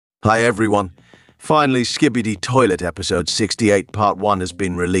Hi everyone. Finally, Skibidi Toilet episode 68 part 1 has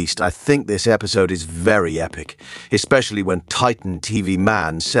been released. I think this episode is very epic, especially when Titan TV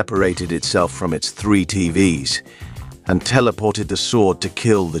Man separated itself from its 3 TVs and teleported the sword to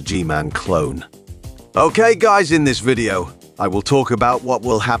kill the G-Man clone. Okay guys, in this video, I will talk about what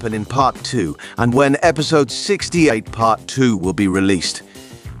will happen in part 2 and when episode 68 part 2 will be released.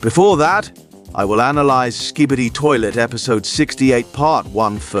 Before that, I will analyze Skibidi Toilet episode 68 part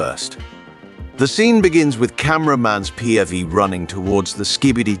 1 first. The scene begins with cameraman's POV running towards the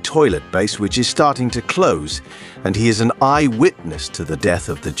Skibidi Toilet base, which is starting to close, and he is an eyewitness to the death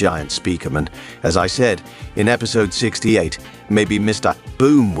of the giant speakerman. As I said, in episode 68, maybe Mr.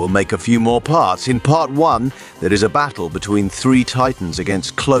 Boom will make a few more parts. In part 1, there is a battle between 3 Titans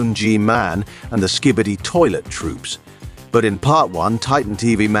against Clone G-Man and the Skibidi Toilet troops. But in part 1, Titan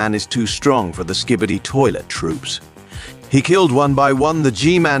TV Man is too strong for the Skibidi Toilet troops. He killed one by one the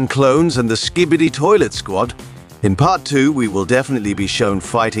G-Man clones and the Skibidi Toilet squad. In part 2, we will definitely be shown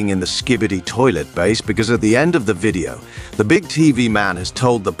fighting in the Skibidi Toilet base because at the end of the video, the big TV man has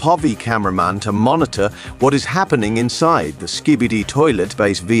told the POV cameraman to monitor what is happening inside the Skibidi Toilet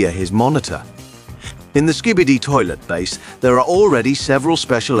base via his monitor. In the Skibidi Toilet base, there are already several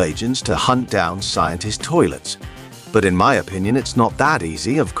special agents to hunt down scientist toilets. But in my opinion, it's not that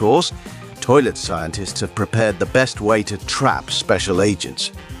easy, of course. Toilet scientists have prepared the best way to trap special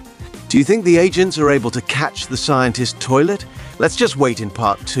agents. Do you think the agents are able to catch the scientist toilet? Let's just wait in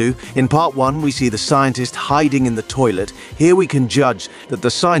part 2. In part 1, we see the scientist hiding in the toilet. Here we can judge that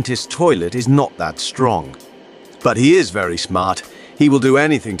the scientist's toilet is not that strong. But he is very smart. He will do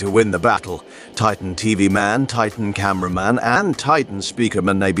anything to win the battle. Titan TV Man, Titan Cameraman, and Titan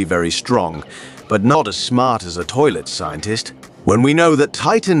Speakerman may be very strong, but not as smart as a toilet scientist. When we know that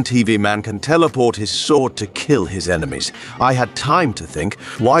Titan TV Man can teleport his sword to kill his enemies, I had time to think,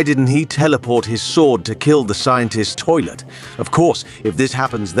 why didn't he teleport his sword to kill the scientist's toilet? Of course, if this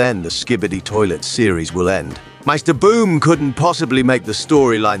happens then the Skibidi Toilet series will end. Mr. Boom couldn't possibly make the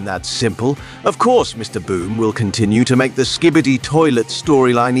storyline that simple. Of course, Mr. Boom will continue to make the Skibidi Toilet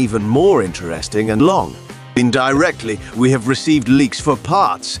storyline even more interesting and long. Indirectly, we have received leaks for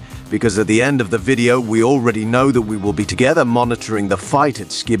parts, because at the end of the video we already know that we will be together monitoring the fight at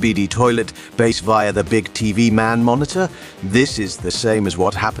Skibidi Toilet base via the big TV man monitor. This is the same as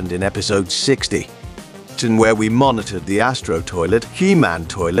what happened in episode 60. Where we monitored the Astro Toilet, He-Man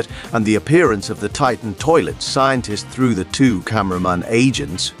Toilet, and the appearance of the Titan Toilet scientist through the 2 cameraman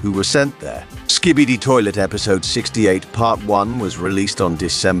agents who were sent there. Skibidi Toilet episode 68 part 1 was released on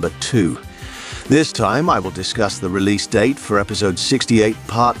December 2. This time I will discuss the release date for episode 68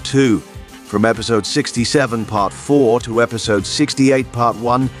 part 2. From episode 67 part 4 to episode 68 part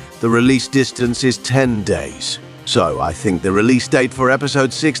 1, the release distance is 10 days. So I think the release date for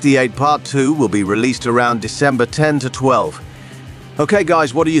episode 68 part 2 will be released around December 10 to 12. Okay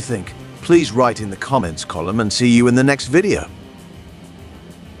guys, what do you think? Please write in the comments column and see you in the next video.